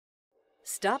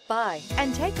Stop by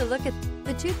and take a look at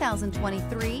the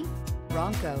 2023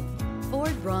 Bronco.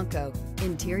 Ford Bronco.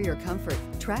 Interior comfort,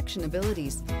 traction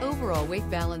abilities, overall weight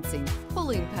balancing,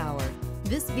 pulling power.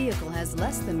 This vehicle has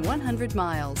less than 100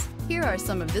 miles. Here are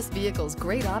some of this vehicle's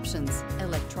great options: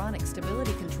 electronic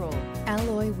stability control,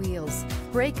 alloy wheels,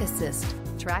 brake assist,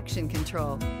 traction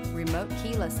control, remote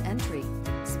keyless entry,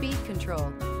 speed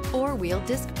control, four-wheel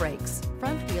disc brakes,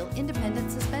 front-wheel independent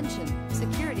suspension,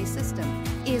 security system.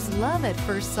 Is love at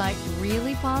first sight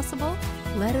really possible?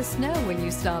 Let us know when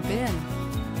you stop in.